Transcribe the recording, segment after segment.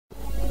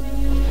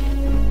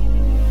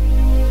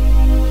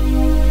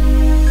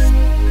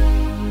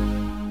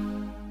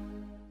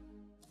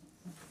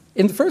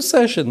In the first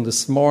session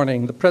this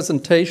morning, the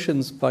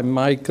presentations by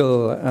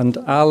Michael and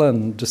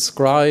Alan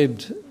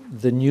described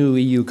the new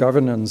EU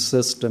governance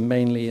system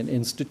mainly in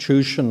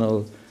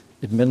institutional,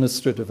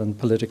 administrative and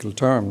political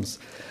terms.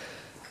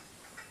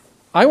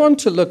 I want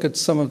to look at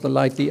some of the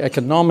likely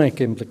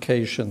economic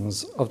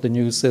implications of the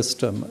new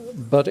system,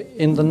 but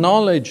in the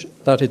knowledge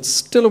that it's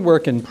still a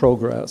work in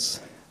progress.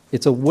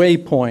 It's a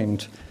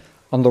waypoint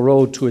on the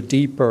road to a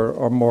deeper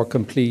or more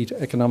complete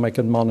economic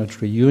and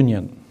monetary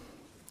union.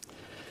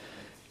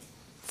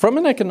 From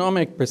an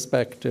economic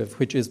perspective,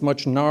 which is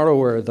much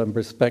narrower than the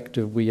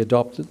perspective we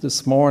adopted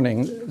this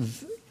morning,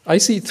 I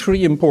see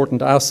three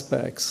important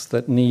aspects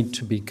that need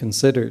to be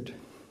considered.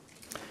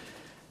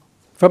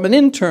 From an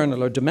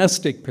internal or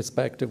domestic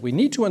perspective, we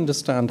need to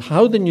understand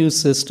how the new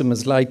system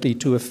is likely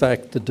to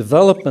affect the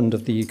development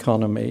of the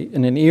economy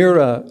in an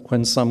era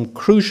when some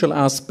crucial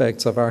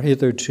aspects of our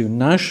hitherto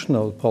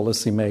national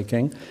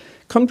policymaking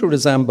come to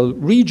resemble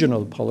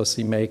regional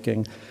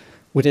policymaking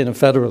within a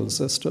federal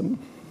system.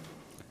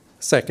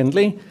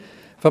 Secondly,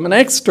 from an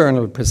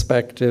external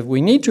perspective,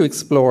 we need to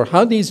explore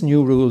how these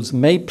new rules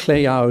may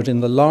play out in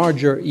the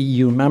larger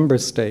EU member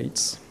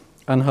states,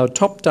 and how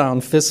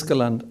top-down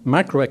fiscal and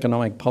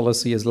macroeconomic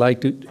policy is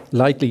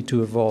likely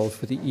to evolve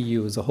for the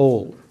EU as a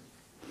whole.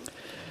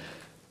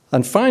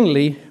 And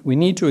finally, we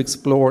need to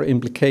explore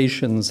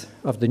implications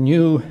of the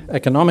new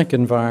economic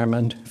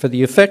environment for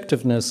the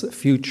effectiveness of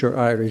future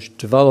Irish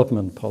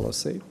development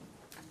policy.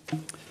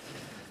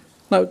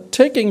 Now,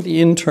 taking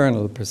the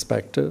internal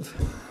perspective,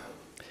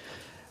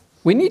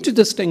 we need to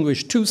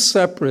distinguish two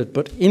separate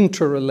but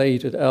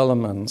interrelated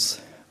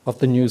elements of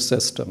the new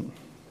system.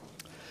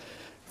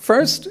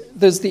 First,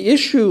 there's the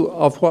issue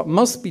of what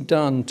must be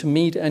done to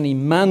meet any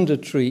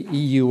mandatory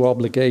EU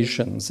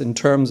obligations in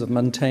terms of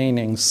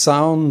maintaining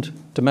sound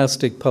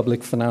domestic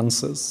public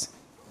finances.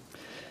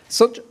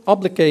 Such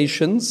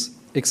obligations,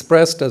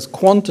 expressed as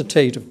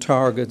quantitative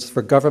targets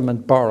for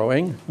government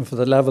borrowing and for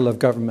the level of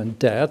government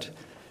debt,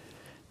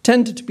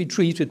 tended to be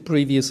treated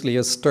previously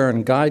as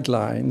stern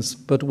guidelines,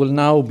 but will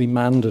now be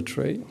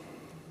mandatory.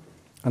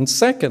 And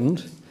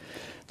second,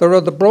 there are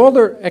the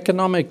broader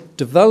economic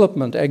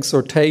development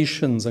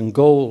exhortations and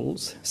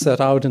goals set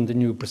out in the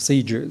new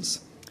procedures,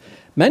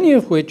 many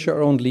of which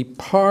are only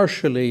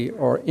partially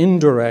or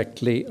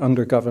indirectly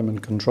under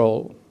government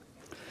control.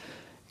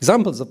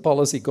 Examples of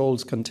policy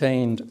goals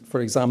contained,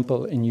 for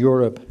example, in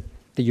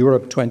the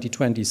Europe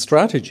 2020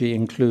 strategy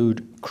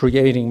include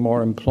creating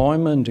more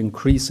employment,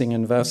 increasing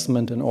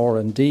investment in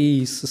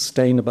R&D,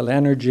 sustainable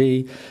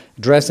energy,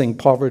 addressing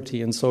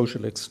poverty and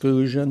social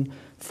exclusion,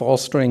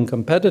 fostering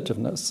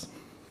competitiveness.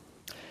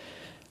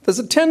 There's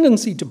a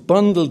tendency to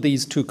bundle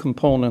these two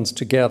components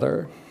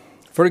together.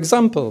 For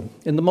example,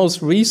 in the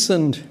most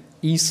recent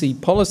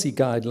EC policy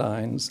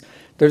guidelines,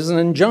 there's an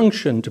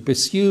injunction to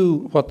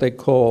pursue what they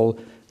call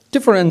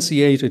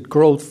differentiated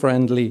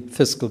growth-friendly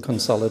fiscal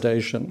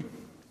consolidation.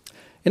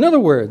 In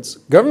other words,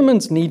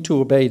 governments need to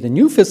obey the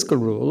new fiscal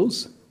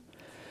rules,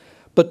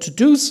 but to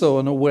do so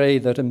in a way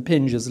that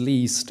impinges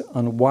least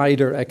on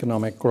wider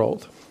economic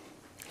growth.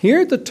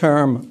 Here, the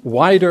term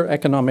wider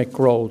economic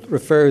growth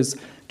refers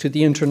to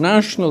the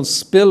international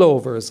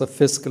spillovers of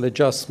fiscal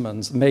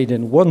adjustments made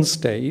in one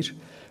state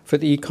for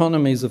the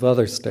economies of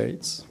other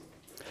states.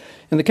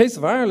 In the case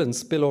of Ireland,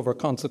 spillover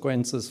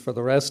consequences for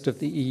the rest of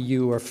the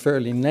EU are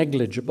fairly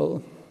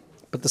negligible,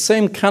 but the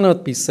same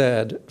cannot be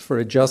said for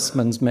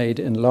adjustments made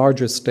in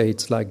larger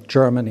states like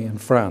Germany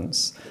and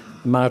France,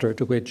 a matter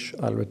to which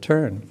I'll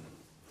return.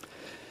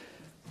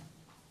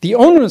 The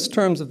onerous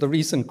terms of the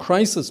recent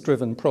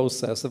crisis-driven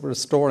process of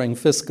restoring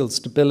fiscal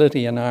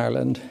stability in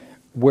Ireland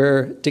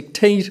were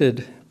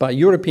dictated by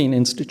European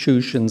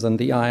institutions and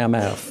the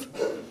IMF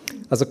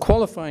as a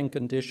qualifying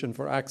condition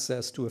for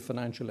access to a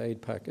financial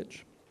aid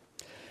package.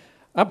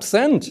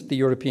 Absent the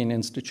European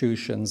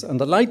institutions, and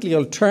the likely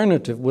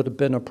alternative would have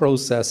been a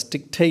process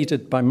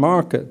dictated by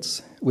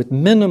markets with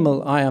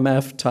minimal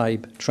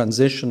IMF-type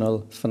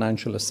transitional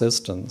financial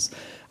assistance,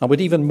 and with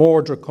even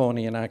more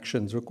draconian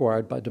actions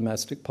required by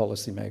domestic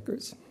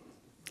policymakers.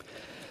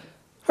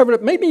 However,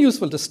 it may be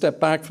useful to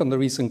step back from the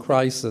recent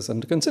crisis and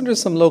to consider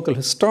some local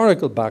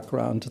historical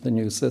background to the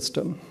new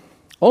system.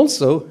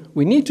 Also,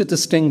 we need to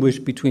distinguish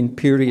between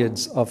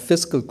periods of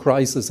fiscal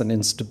crisis and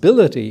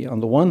instability on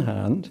the one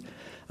hand,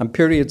 and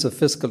periods of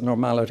fiscal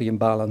normality and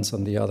balance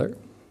on the other.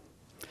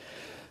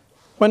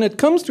 When it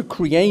comes to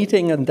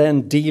creating and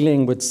then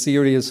dealing with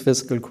serious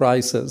fiscal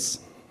crisis,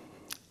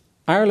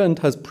 Ireland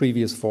has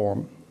previous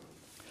form.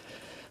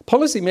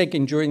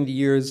 Policymaking during the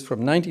years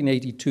from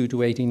 1982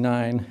 to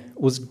 89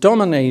 was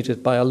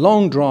dominated by a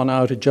long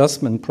drawn-out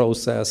adjustment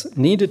process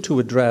needed to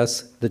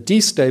address the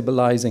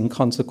destabilizing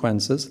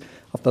consequences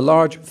of the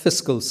large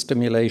fiscal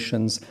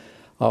stimulations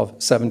of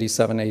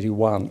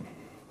 77-81.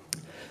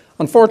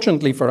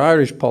 Unfortunately for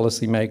Irish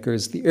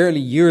policymakers, the early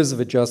years of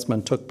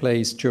adjustment took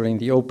place during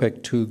the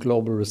OPEC II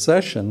global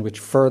recession, which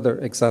further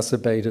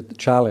exacerbated the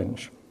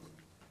challenge.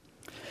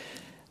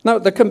 Now,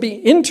 there can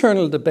be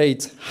internal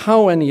debates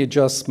how any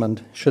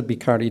adjustment should be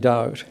carried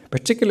out,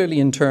 particularly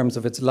in terms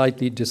of its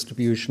likely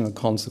distributional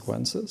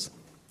consequences.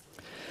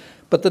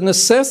 But the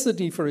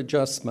necessity for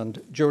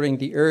adjustment during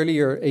the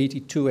earlier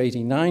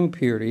 82-89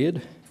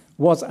 period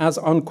was as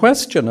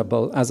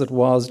unquestionable as it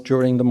was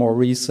during the more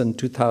recent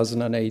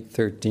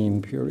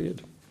 2008-13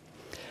 period.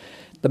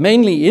 The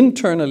mainly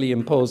internally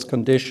imposed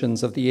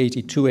conditions of the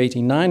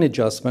 82-89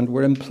 adjustment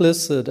were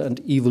implicit and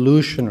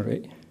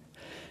evolutionary.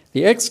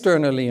 The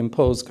externally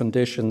imposed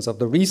conditions of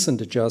the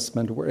recent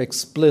adjustment were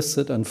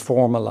explicit and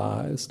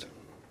formalized.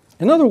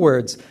 In other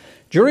words,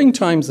 during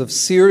times of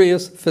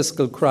serious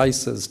fiscal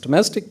crisis,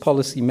 domestic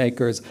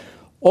policymakers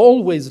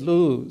always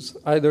lose,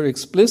 either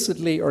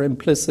explicitly or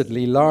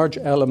implicitly, large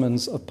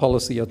elements of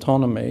policy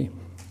autonomy,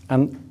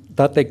 and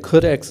that they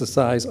could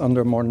exercise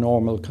under more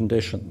normal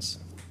conditions.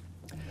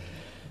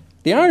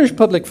 The Irish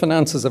public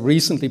finances have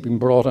recently been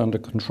brought under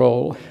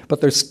control, but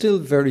they're still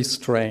very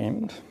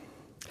strained.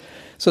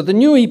 So the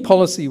new EU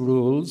policy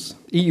rules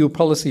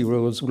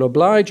will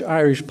oblige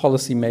Irish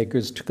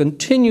policymakers to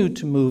continue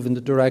to move in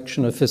the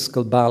direction of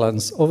fiscal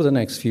balance over the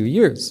next few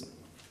years.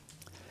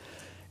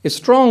 If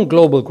strong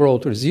global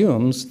growth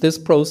resumes, this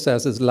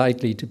process is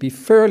likely to be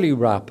fairly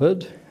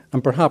rapid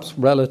and perhaps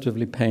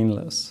relatively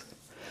painless.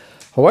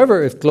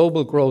 However, if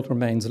global growth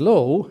remains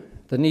low,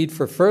 the need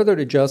for further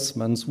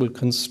adjustments will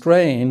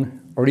constrain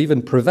or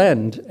even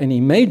prevent any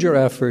major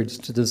efforts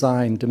to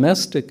design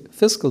domestic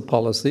fiscal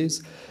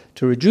policies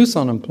to reduce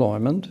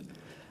unemployment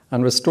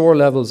and restore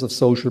levels of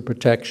social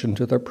protection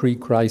to their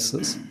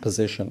pre-crisis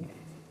position.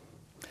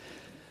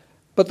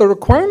 But the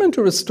requirement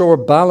to restore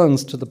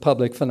balance to the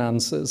public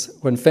finances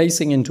when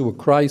facing into a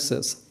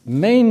crisis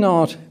may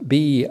not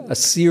be a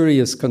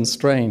serious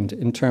constraint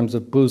in terms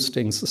of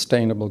boosting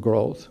sustainable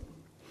growth.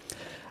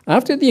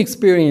 After the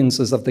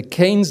experiences of the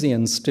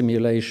Keynesian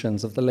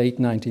stimulations of the late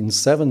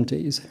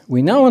 1970s,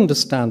 we now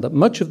understand that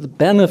much of the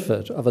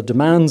benefit of a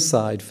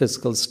demand-side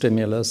fiscal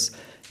stimulus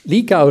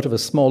leak out of a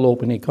small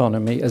open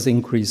economy as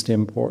increased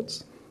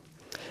imports.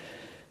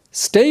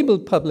 Stable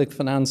public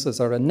finances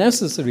are a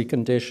necessary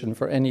condition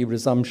for any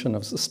resumption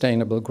of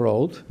sustainable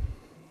growth.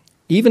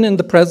 Even in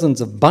the presence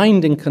of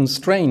binding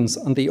constraints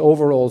on the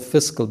overall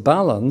fiscal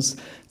balance,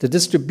 the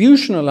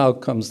distributional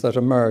outcomes that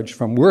emerge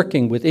from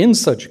working within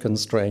such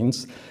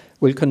constraints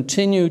will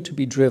continue to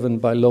be driven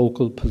by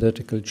local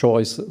political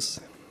choices.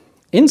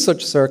 In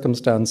such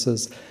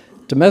circumstances,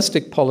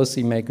 domestic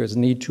policymakers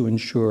need to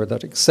ensure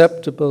that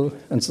acceptable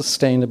and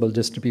sustainable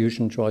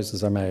distribution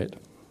choices are made.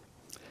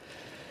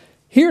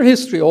 Here,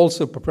 history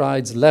also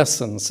provides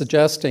lessons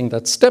suggesting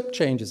that step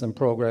changes in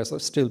progress are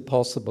still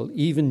possible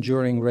even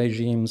during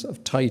regimes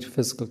of tight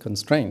fiscal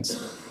constraints.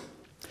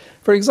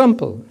 For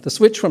example, the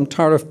switch from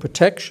tariff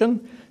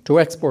protection to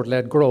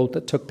export-led growth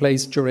that took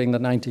place during the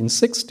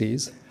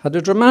 1960s had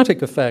a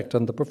dramatic effect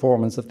on the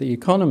performance of the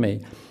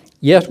economy,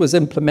 yet was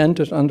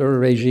implemented under a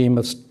regime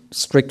of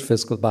strict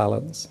fiscal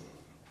balance.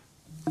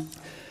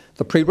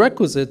 The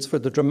prerequisites for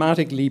the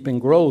dramatic leap in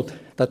growth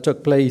that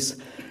took place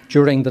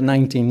during the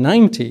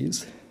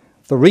 1990s,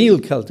 the real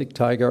Celtic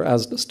tiger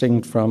as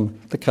distinct from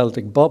the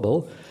Celtic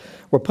bubble,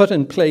 were put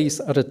in place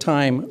at a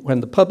time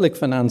when the public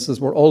finances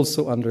were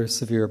also under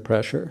severe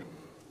pressure.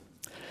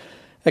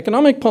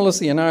 Economic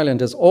policy in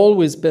Ireland has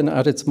always been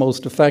at its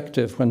most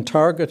effective when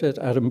targeted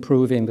at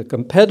improving the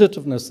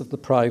competitiveness of the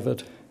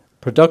private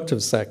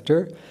productive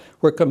sector,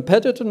 where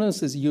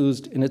competitiveness is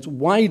used in its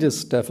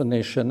widest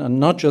definition and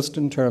not just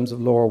in terms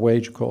of lower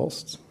wage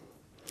costs.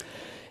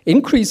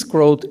 Increased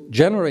growth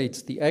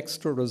generates the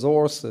extra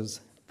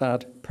resources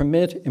that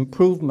permit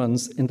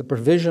improvements in the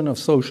provision of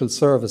social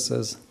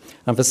services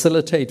and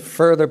facilitate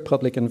further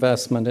public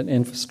investment in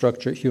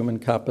infrastructure, human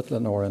capital,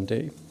 and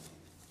R&D.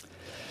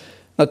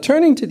 Now,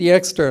 turning to the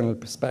external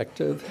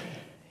perspective,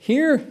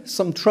 here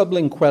some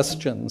troubling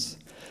questions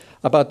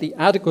about the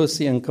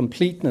adequacy and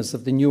completeness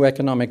of the new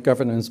economic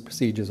governance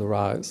procedures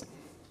arise.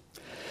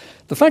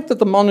 The fact that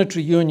the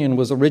monetary union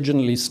was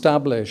originally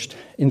established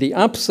in the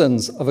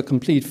absence of a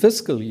complete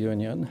fiscal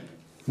union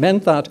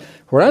meant that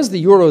whereas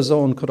the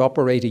Eurozone could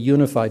operate a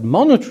unified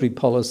monetary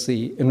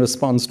policy in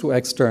response to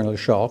external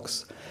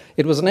shocks,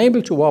 it was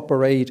unable to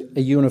operate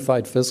a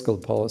unified fiscal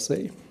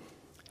policy.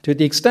 To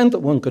the extent that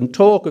one can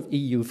talk of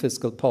EU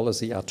fiscal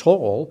policy at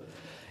all,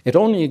 it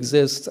only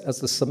exists as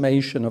the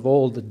summation of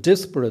all the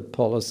disparate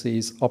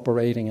policies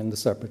operating in the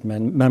separate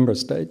member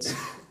states.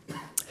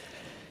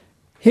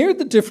 Here,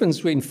 the difference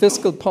between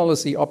fiscal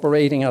policy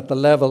operating at the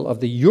level of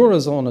the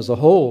Eurozone as a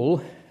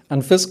whole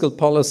and fiscal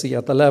policy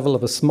at the level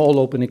of a small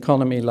open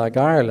economy like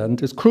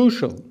Ireland is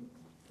crucial.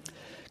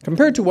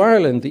 Compared to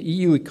Ireland, the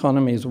EU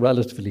economy is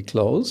relatively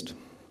closed.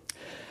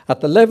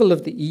 At the level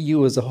of the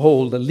EU as a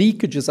whole, the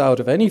leakages out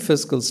of any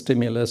fiscal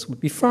stimulus would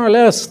be far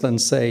less than,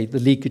 say, the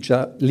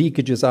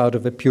leakages out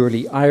of a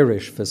purely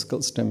Irish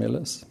fiscal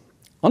stimulus.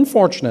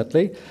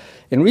 Unfortunately,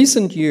 in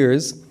recent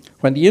years,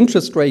 when the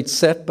interest rates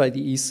set by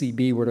the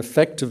ECB were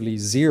effectively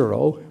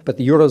zero, but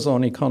the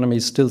Eurozone economy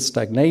still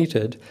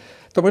stagnated,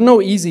 there were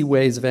no easy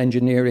ways of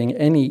engineering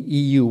any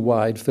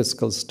EU-wide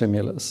fiscal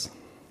stimulus.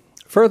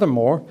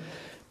 Furthermore,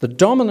 the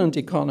dominant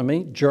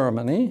economy,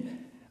 Germany,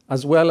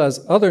 as well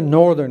as other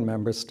northern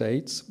member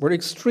states, were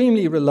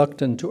extremely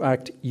reluctant to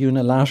act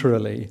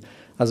unilaterally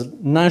as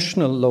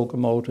national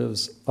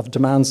locomotives of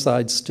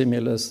demand-side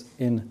stimulus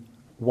in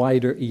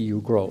wider EU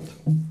growth.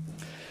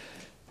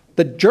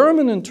 The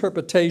German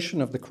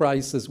interpretation of the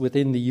crisis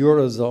within the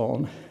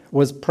Eurozone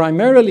was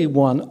primarily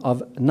one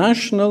of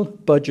national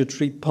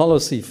budgetary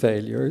policy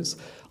failures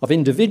of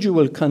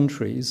individual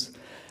countries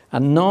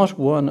and not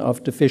one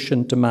of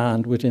deficient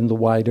demand within the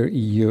wider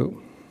EU.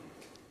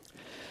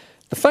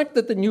 The fact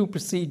that the new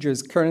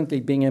procedures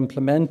currently being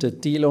implemented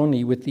deal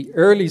only with the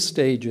early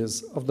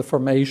stages of the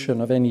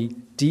formation of any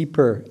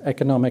deeper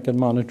economic and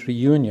monetary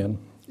union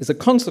is a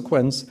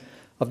consequence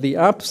of the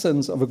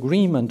absence of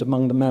agreement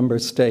among the member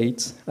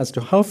states as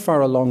to how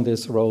far along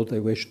this road they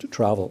wish to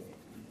travel.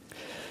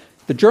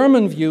 The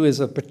German view is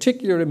of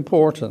particular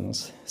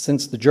importance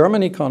since the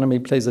German economy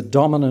plays a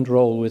dominant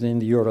role within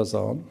the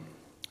Eurozone.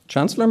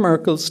 Chancellor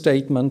Merkel's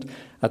statement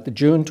at the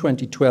June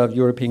 2012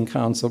 European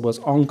Council was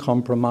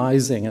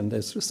uncompromising in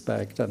this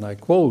respect, and I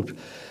quote,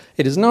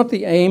 "It is not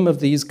the aim of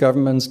these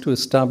governments to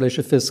establish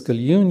a fiscal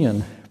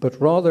union, but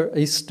rather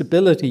a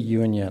stability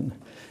union,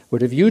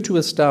 with a view to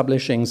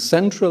establishing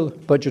central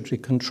budgetary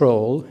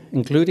control,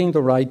 including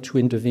the right to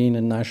intervene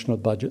in national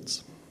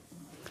budgets."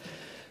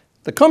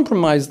 The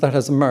compromise that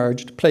has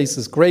emerged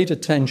places great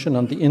attention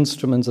on the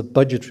instruments of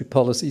budgetary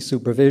policy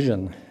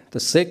supervision, the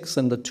Six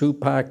and the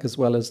Two-Pack, as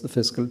well as the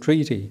fiscal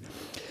treaty.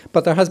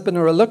 But there has been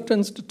a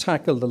reluctance to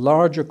tackle the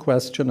larger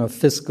question of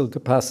fiscal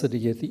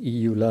capacity at the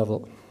EU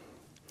level.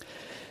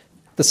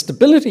 The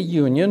Stability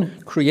Union,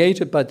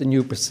 created by the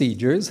new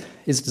procedures,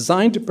 is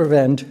designed to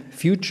prevent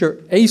future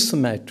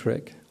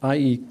asymmetric,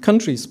 i.e.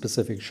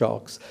 country-specific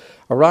shocks,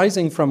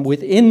 arising from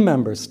within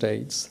member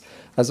states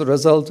as a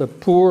result of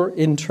poor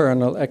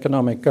internal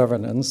economic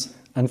governance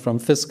and from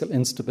fiscal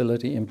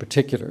instability in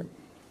particular.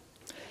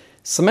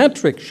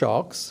 Symmetric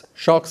shocks,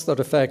 shocks that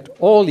affect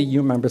all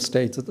EU member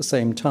states at the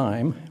same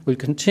time, will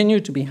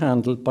continue to be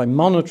handled by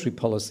monetary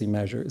policy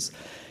measures,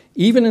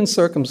 even in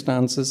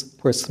circumstances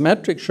where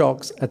symmetric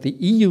shocks at the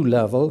EU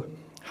level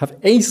have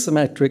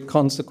asymmetric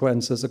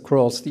consequences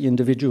across the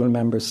individual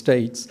member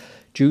states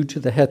due to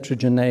the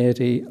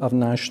heterogeneity of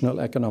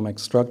national economic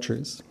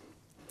structures.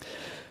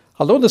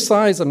 Although the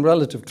size and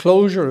relative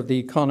closure of the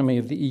economy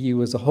of the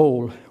EU as a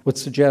whole would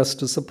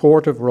suggest a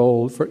supportive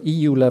role for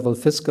EU-level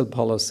fiscal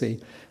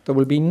policy, there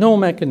will be no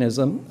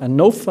mechanism and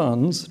no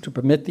funds to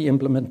permit the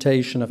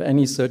implementation of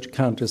any such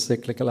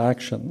counter-cyclical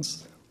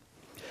actions.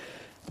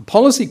 The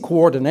policy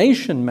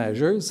coordination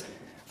measures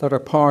that are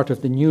part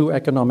of the new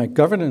economic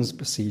governance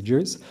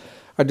procedures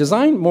are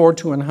designed more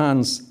to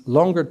enhance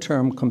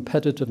longer-term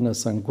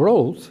competitiveness and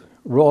growth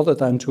rather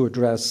than to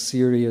address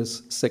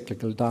serious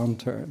cyclical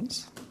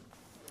downturns.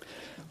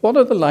 What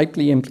are the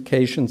likely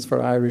implications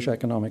for Irish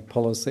economic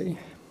policy?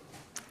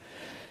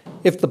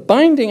 If the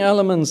binding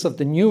elements of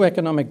the new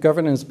economic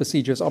governance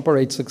procedures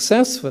operate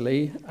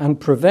successfully and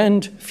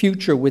prevent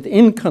future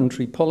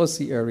within-country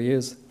policy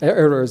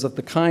errors of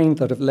the kind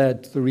that have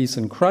led to the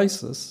recent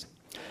crisis,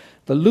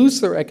 the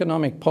looser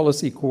economic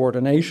policy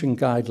coordination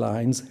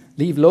guidelines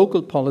leave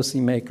local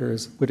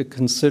policymakers with a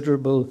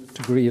considerable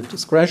degree of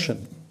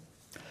discretion.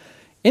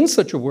 In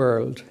such a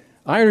world,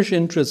 Irish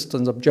interests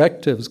and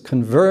objectives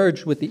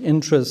converge with the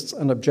interests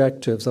and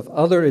objectives of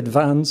other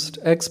advanced,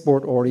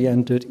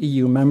 export-oriented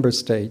EU member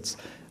states,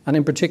 and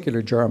in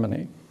particular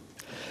Germany.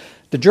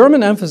 The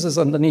German emphasis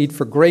on the need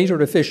for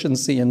greater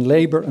efficiency in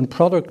labour and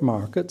product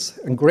markets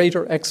and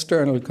greater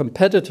external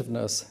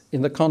competitiveness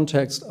in the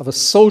context of a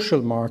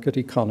social market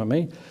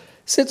economy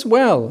sits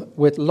well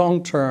with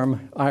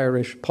long-term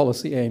Irish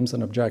policy aims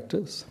and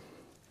objectives.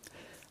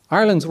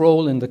 Ireland's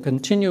role in the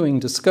continuing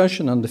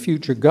discussion on the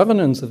future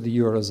governance of the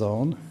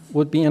Eurozone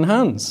would be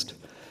enhanced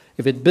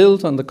if it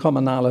built on the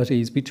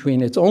commonalities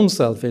between its own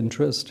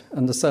self-interest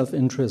and the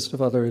self-interest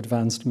of other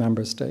advanced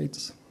member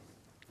states.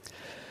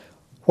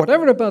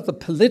 Whatever about the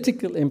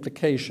political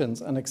implications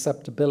and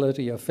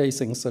acceptability of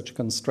facing such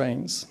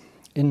constraints,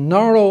 in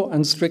narrow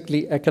and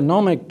strictly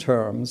economic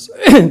terms,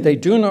 they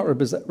do not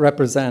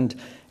represent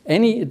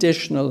any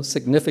additional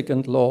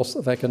significant loss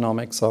of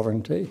economic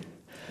sovereignty.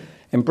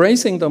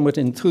 Embracing them with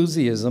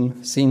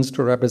enthusiasm seems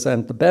to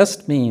represent the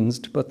best means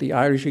to put the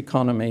Irish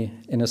economy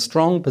in a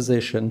strong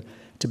position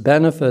to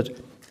benefit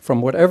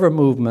from whatever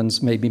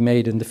movements may be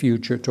made in the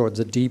future towards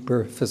a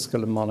deeper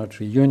fiscal and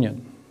monetary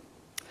union.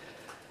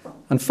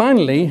 And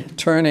finally,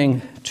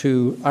 turning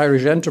to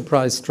Irish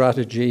enterprise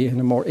strategy in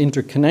a more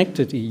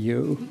interconnected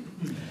EU,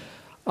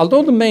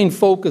 although the main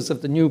focus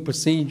of the new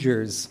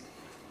procedures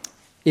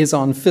is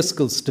on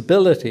fiscal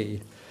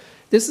stability,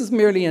 this is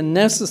merely a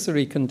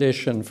necessary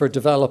condition for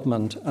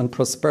development and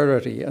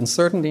prosperity, and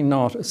certainly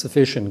not a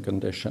sufficient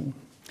condition.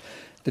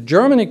 The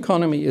German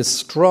economy is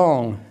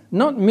strong,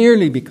 not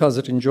merely because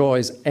it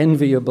enjoys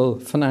enviable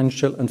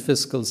financial and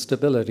fiscal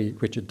stability,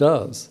 which it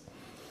does.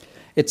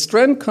 Its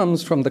strength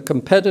comes from the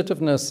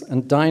competitiveness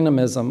and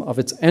dynamism of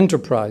its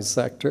enterprise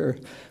sector,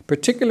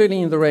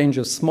 particularly in the range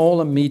of small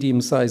and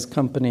medium-sized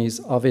companies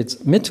of its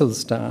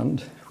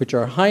Mittelstand, which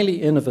are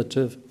highly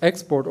innovative,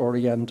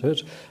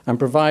 export-oriented, and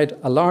provide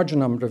a large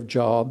number of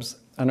jobs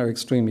and are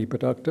extremely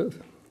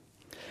productive.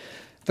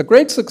 The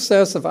great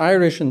success of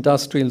Irish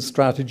industrial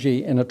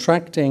strategy in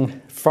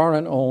attracting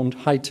foreign-owned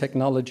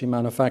high-technology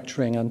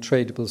manufacturing and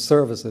tradable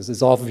services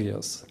is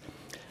obvious.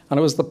 And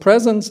it was the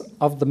presence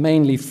of the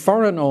mainly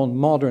foreign-owned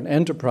modern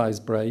enterprise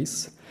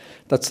base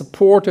that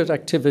supported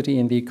activity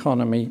in the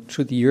economy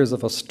through the years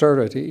of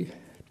austerity,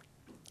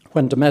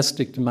 when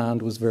domestic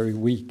demand was very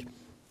weak.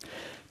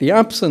 The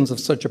absence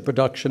of such a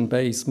production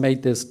base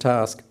made this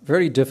task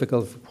very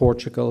difficult for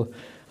Portugal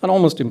and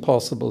almost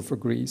impossible for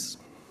Greece.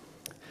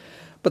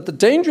 But the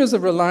dangers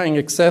of relying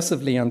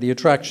excessively on the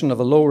attraction of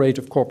a low rate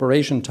of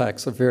corporation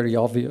tax are very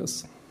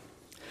obvious.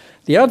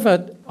 The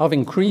advent of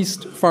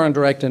increased foreign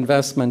direct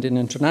investment in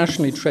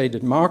internationally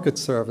traded market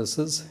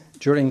services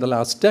during the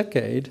last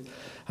decade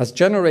has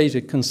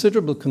generated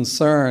considerable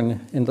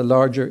concern in the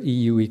larger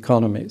EU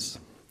economies,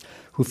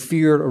 who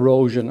fear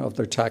erosion of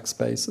their tax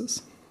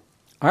bases.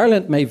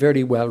 Ireland may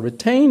very well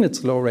retain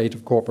its low rate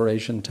of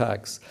corporation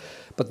tax,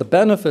 but the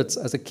benefits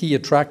as a key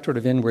attractor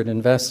of inward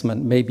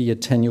investment may be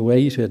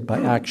attenuated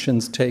by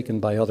actions taken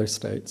by other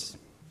states.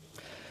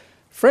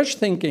 Fresh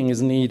thinking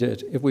is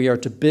needed if we are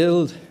to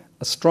build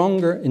a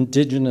stronger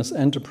indigenous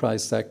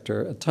enterprise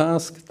sector, a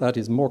task that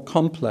is more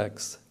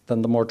complex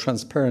than the more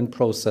transparent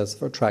process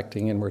of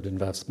attracting inward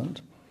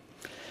investment.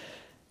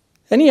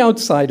 Any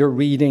outsider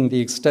reading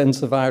the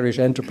extensive Irish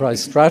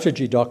enterprise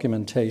strategy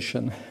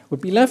documentation would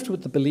be left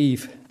with the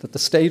belief that the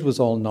state was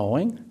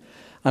all-knowing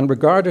and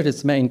regarded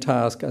its main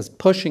task as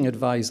pushing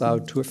advice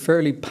out to a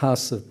fairly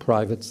passive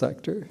private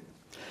sector.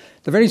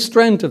 The very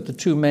strength of the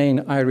two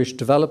main Irish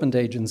development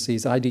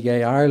agencies,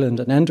 IIEA Ireland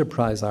and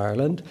Enterprise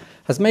Ireland,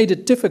 has made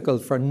it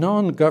difficult for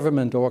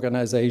non-government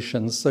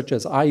organisations such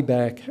as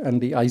IBEC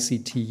and the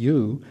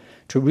ICTU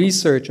to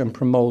research and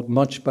promote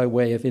much by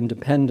way of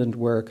independent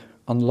work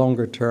on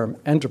longer-term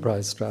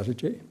enterprise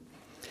strategy.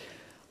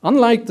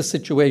 Unlike the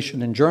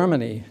situation in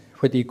Germany,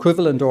 where the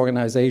equivalent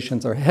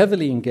organisations are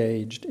heavily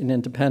engaged in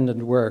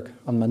independent work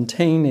on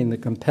maintaining the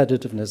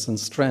competitiveness and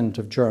strength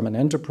of German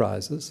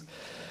enterprises,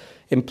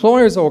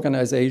 employers'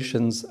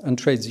 organisations and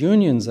trades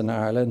unions in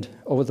Ireland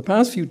over the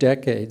past few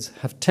decades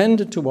have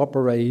tended to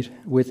operate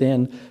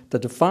within the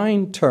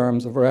defined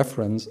terms of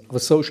reference of a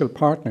social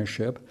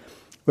partnership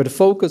with a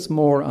focus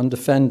more on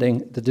defending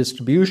the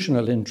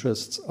distributional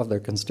interests of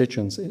their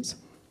constituencies.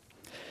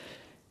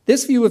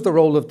 This view of the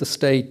role of the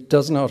state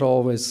does not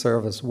always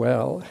serve us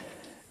well.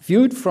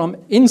 Viewed from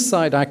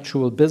inside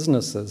actual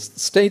businesses, the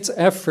state's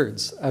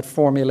efforts at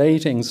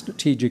formulating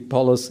strategic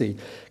policy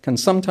can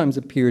sometimes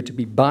appear to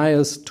be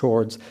biased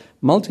towards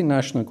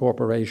multinational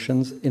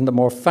corporations in the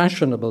more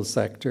fashionable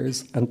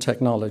sectors and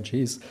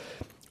technologies,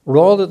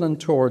 rather than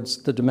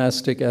towards the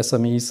domestic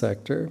SME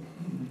sector.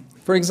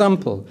 For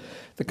example,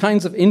 the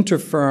kinds of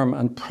inter-firm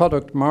and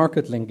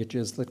product-market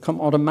linkages that come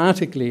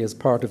automatically as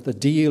part of the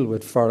deal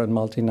with foreign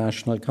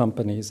multinational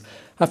companies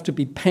have to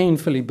be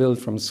painfully built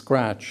from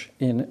scratch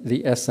in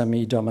the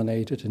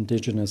SME-dominated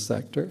indigenous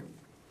sector.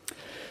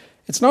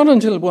 It's not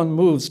until one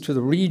moves to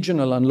the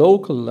regional and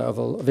local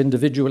level of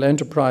individual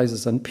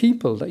enterprises and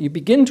people that you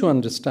begin to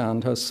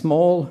understand how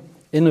small,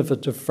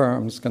 innovative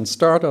firms can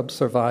start up,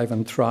 survive,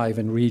 and thrive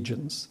in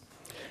regions,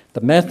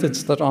 the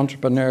methods that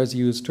entrepreneurs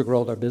use to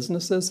grow their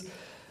businesses,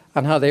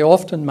 and how they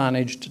often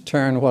manage to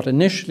turn what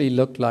initially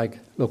looked like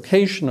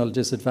locational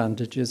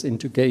disadvantages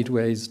into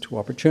gateways to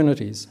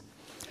opportunities.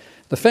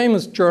 The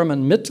famous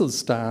German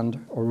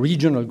Mittelstand, or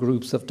regional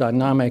groups of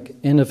dynamic,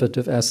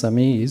 innovative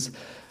SMEs,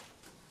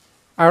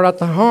 are at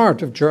the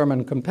heart of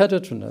German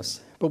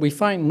competitiveness, but we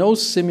find no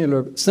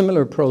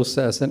similar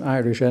process in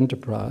Irish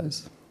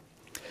enterprise.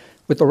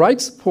 With the right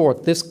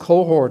support, this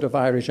cohort of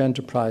Irish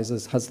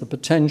enterprises has the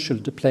potential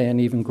to play an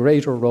even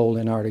greater role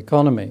in our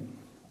economy.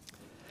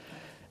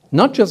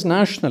 Not just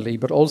nationally,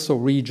 but also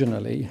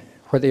regionally,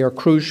 where they are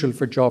crucial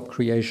for job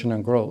creation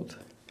and growth.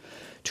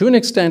 To an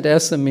extent,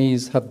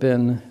 SMEs have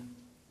been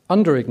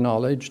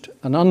under-acknowledged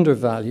and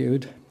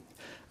undervalued,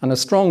 and a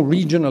strong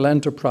regional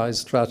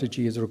enterprise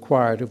strategy is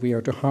required if we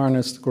are to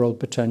harness the growth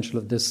potential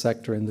of this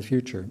sector in the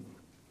future.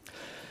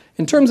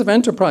 In terms of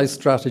enterprise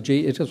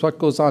strategy, it is what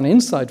goes on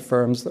inside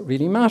firms that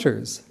really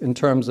matters in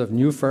terms of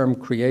new firm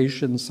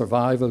creation,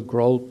 survival,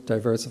 growth,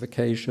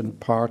 diversification,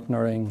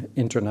 partnering,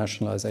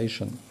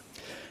 internationalization.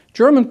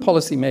 German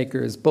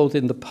policymakers, both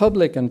in the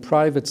public and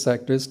private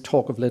sectors,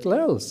 talk of little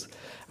else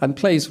and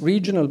place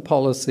regional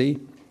policy,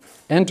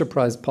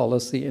 enterprise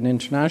policy, and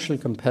international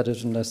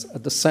competitiveness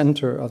at the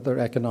center of their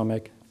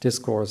economic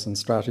discourse and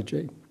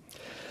strategy.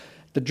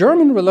 The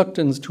German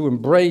reluctance to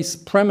embrace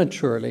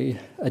prematurely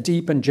a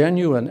deep and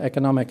genuine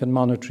economic and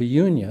monetary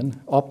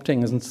union,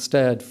 opting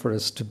instead for a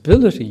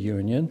stability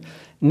union,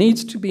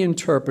 needs to be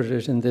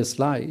interpreted in this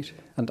light,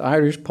 and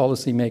Irish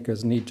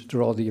policymakers need to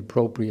draw the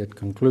appropriate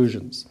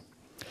conclusions.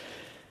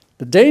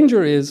 The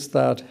danger is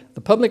that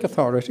the public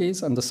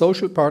authorities and the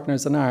social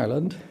partners in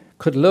Ireland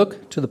could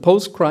look to the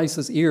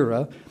post-crisis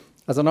era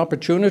as an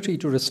opportunity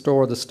to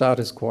restore the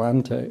status quo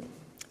ante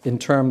in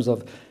terms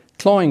of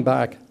clawing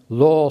back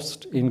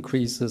lost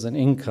increases in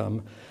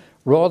income,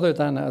 rather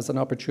than as an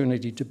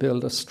opportunity to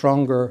build a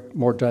stronger,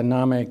 more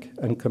dynamic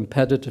and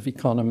competitive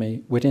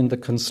economy within the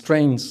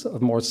constraints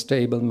of more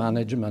stable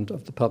management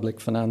of the public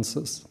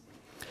finances.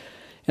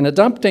 In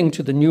adapting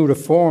to the new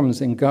reforms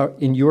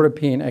in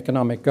European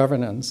economic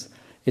governance,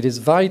 it is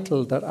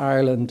vital that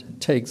Ireland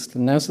takes the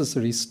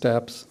necessary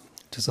steps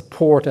to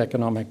support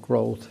economic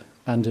growth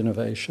and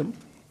innovation.